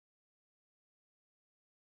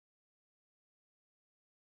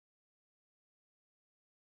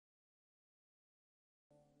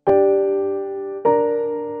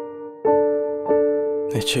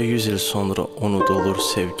Neçə yüz il sonra unudulur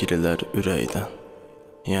sevgililər ürəkdən.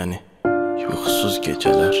 Yəni, yuxusuz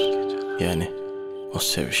gecələr, yəni, o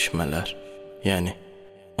sevişmələr, yəni,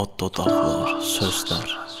 o dodaqlar,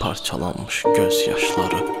 sözlər, parçalanmış göz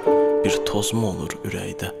yaşları bir toz mu olur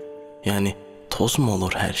ürəkdə? Yəni, toz mu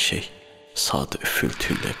olur hər şey, sadə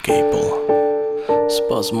üfültü ilə qeyb olan?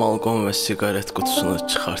 Spazmalqon və siqaret qutusunu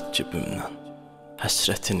çıxart cibimdən.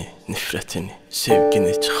 Həsrətini, nifrətini,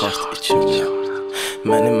 sevgini çıxart içimdən.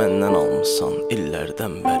 Məni məndən almısan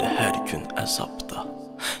illərdən bəri hər gün əzabda.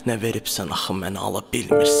 Nə veribsən axı mənə ala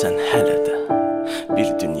bilmirsən hələ də. Bir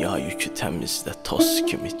dünya yükü təmizlə toz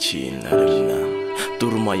kimi çiyinlərimdən.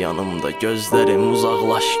 Durma yanımda gözlərim,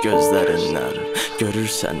 uzaqlaş gözlərindən.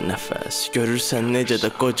 Görürsən nəfəs, görürsən necə də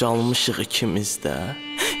qocalmışıq ikimiz də.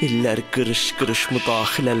 İllər qırış-qırış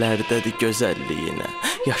müdaxilələrdədir gözəlliyinə.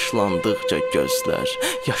 Yaşlandıqca gözlər,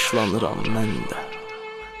 yaşlanıram mən də.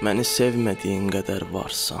 Məni sevmədiyin qədər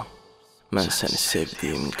varsan, mən səni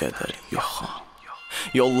sevdiyim qədər yoxam.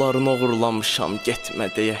 Yollarını oğurlamışam, getmə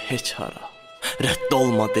deyə heç hara. Rədd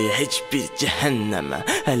olma deyə heç bir cəhənnəmə.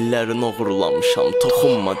 Əllərini oğurlamışam,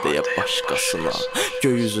 toxunma deyə başqasına.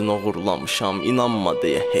 Göyüzünü oğurlamışam, inanma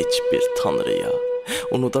deyə heç bir tanrıya.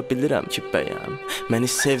 Unuda bilirəm ki bəyəm, məni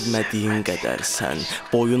sevmədiyin qədər sən.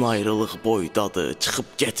 Boyun ayrılıq boydadır,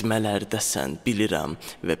 çıxıb getmələrdəsən, bilirəm.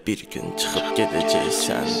 Və bir gün çıxıb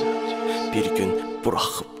gedəcəksən, bir gün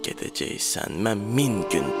buraxıb gedəcəksən. Mən 1000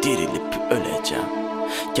 gün dirilib öləcəm.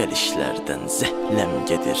 Gəlişlərdən zəhləm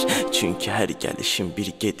gedir, çünki hər gəlişin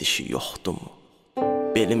bir gedişi yoxdurmu?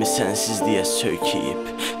 Belimi sənsizliyə söykəyib,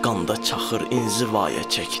 qanda çaxır inzivaya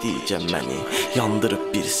çəkdikcə məni. Yandırıb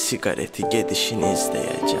bir siqareti gedişini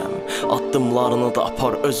izləyəcəm. Addımlarını da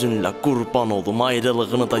apar özünlə, qurban olum,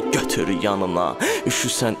 ayrılığını da götür yanına.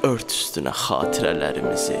 Üşüsən ört üstünə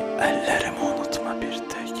xatirələrimizi, əllərimi unutma bir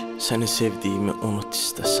tək. Səni sevdiyimi unut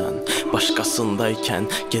istəsən,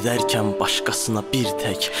 başqasındaykən, gedərkən başqasına bir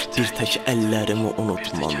tək əllərimi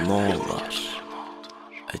unutma, nə olar?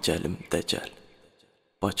 Əcəlim dəcəl,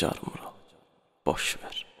 bacarmıram, boş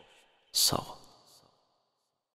ver, sağ ol.